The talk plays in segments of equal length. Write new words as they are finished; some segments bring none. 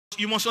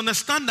you must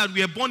understand that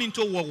we are born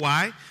into war.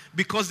 Why?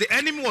 Because the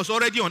enemy was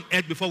already on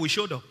earth before we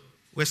showed up.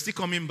 We're still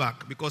coming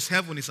back because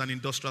heaven is an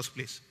industrious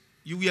place.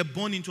 You were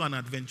born into an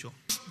adventure.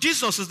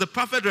 Jesus is the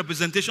perfect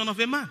representation of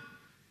a man.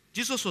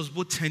 Jesus was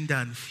both tender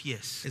and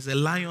fierce. He's a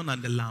lion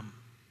and a lamb.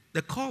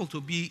 The call to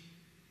be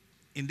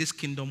in this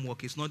kingdom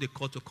work is not a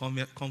call to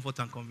comfort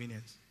and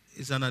convenience.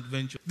 It's an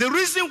adventure. The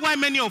reason why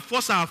many of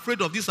us are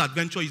afraid of this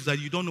adventure is that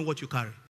you don't know what you carry.